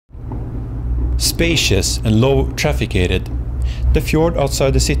Spacious and low trafficated, the fjord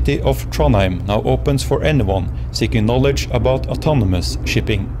outside the city of Trondheim now opens for anyone seeking knowledge about autonomous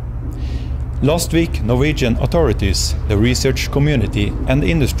shipping. Last week, Norwegian authorities, the research community and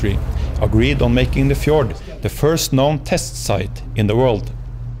the industry agreed on making the fjord the first known test site in the world.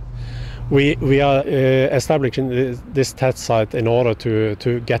 We are establishing this test site in order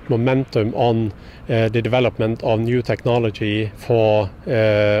to get momentum on the development of new technology for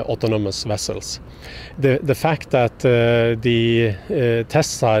autonomous vessels. The fact that the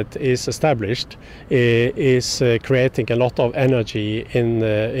test site is established is creating a lot of energy in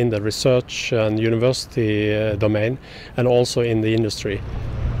the research and university domain, and also in the industry.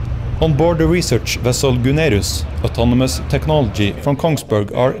 On board the research vessel Gunnerus, autonomous technology from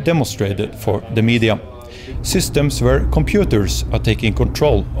Kongsberg are demonstrated for the media. Systems where computers are taking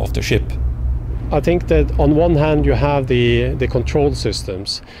control of the ship. I think that on one hand you have the control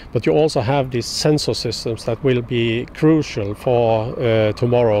systems, but you also have these sensor systems that will be crucial for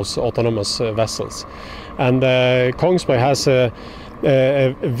tomorrow's autonomous vessels. And Kongsberg has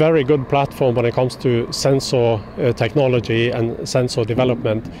a very good platform when it comes to sensor technology and sensor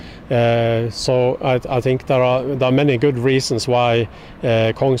development. So I think there are many good reasons why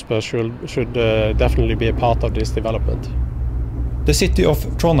Kongsberg should definitely be a part of this development. The city of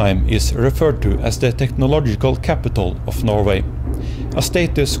Trondheim is referred to as the technological capital of Norway, a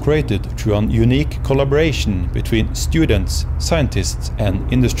status created through a unique collaboration between students, scientists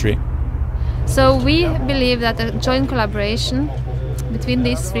and industry. So we believe that a joint collaboration between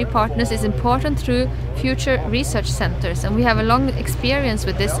these three partners is important through future research centers, and we have a long experience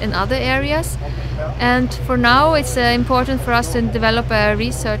with this in other areas. And for now it's important for us to develop a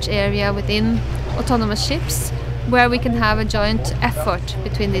research area within autonomous ships where we can have a joint effort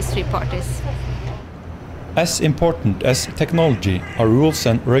between these three parties. As important as technology are rules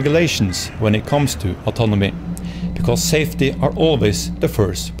and regulations when it comes to autonomy, because safety are always the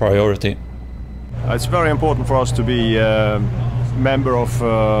first priority. It's very important for us to be member of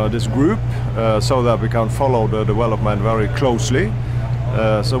this group so that we can follow the development very closely.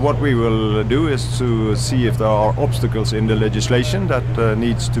 So what we will do is to see if there are obstacles in the legislation that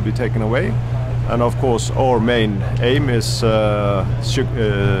needs to be taken away. And of course our main aim is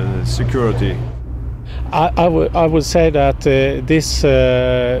security. I would say that this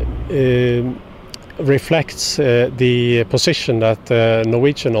reflects the position that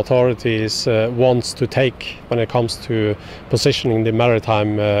Norwegian authorities wants to take when it comes to positioning the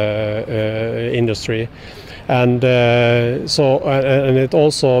maritime industry, and and it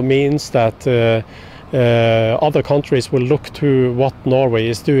also means that other countries will look to what Norway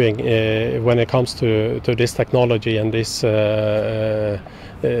is doing when it comes to this technology and this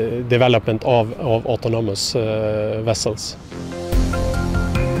development of autonomous vessels.